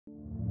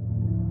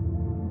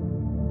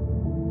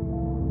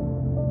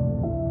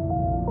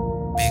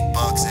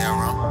Bucks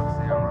era.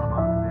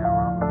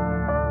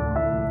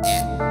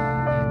 Yeah.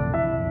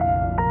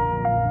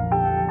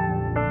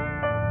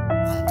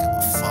 I don't give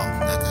a fuck,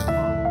 nigga.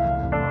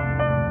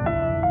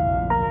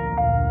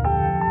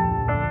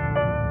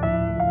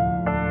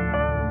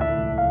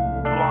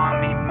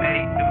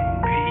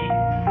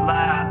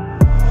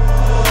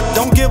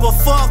 Don't give a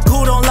fuck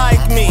who don't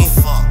like me.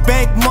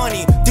 Bank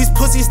money, these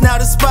pussies now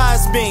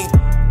despise me.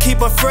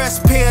 Keep a fresh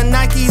pair of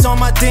Nikes on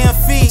my damn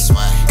feet.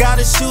 Got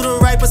a shooter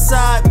right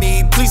beside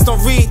me, please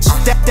don't reach.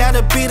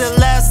 That'll be the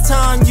last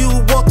time you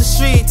walk the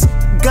streets.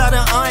 Got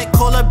an aunt,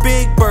 call her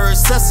Big Bird,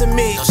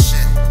 Sesame.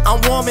 I'm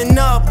warming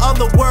up,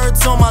 other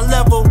words on my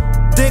level.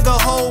 Dig a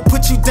hole,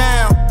 put you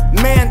down,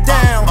 man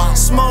down.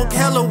 Smoke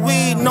hella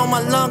weed, know my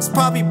lungs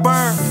probably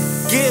burn.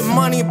 Get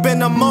money, been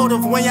the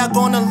motive, when y'all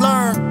gonna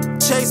learn?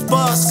 Chace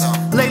Bucks,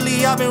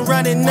 lately I've been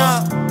running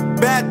up.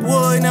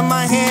 Backwood in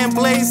my hand,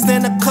 blazed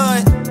in the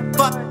cut.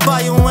 Fuck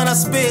fire when I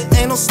spit,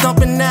 ain't no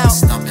stumping out.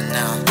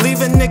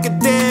 Leave a nigga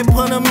dead,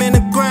 put him in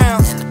the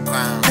ground.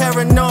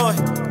 Paranoid,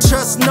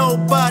 trust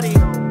nobody.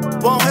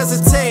 Won't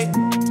hesitate,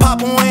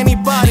 pop on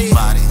anybody.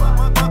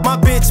 My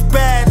bitch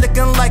bad,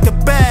 looking like a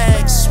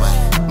bag.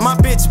 My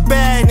bitch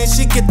bad, and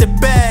she get the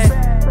bag.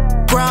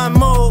 Grind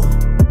mode,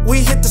 we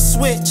hit the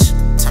switch.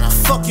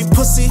 Fuck you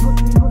pussy,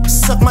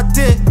 suck my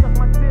dick.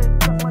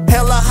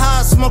 Hella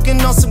high,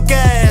 smoking on some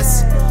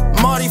gas.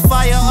 Marty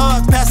fire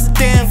up, pass the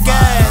damn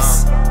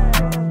gas.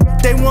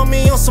 They want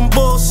me on some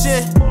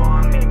bullshit.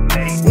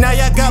 Now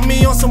y'all got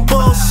me on some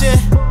bullshit.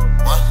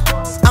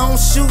 I don't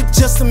shoot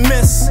just to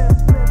miss.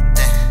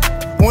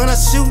 When I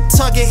shoot,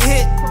 target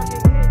hit.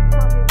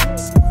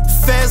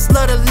 Fast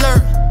alert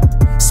alert.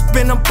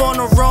 Spin up on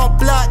the wrong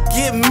block,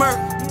 get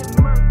murked.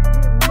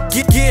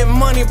 Get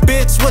money,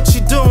 bitch, what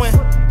you doing?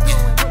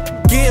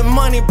 Get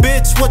money,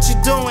 bitch, what you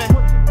doing?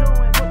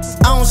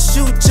 I don't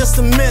shoot just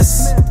to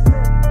miss.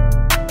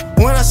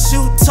 When I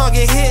shoot,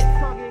 target hit.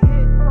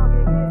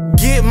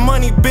 Get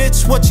money,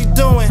 bitch, what you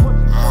doing?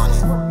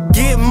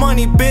 Get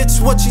money, bitch,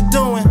 what you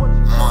doing?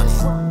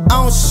 I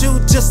don't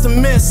shoot just to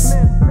miss.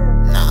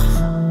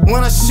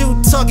 When I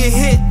shoot, target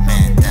hit.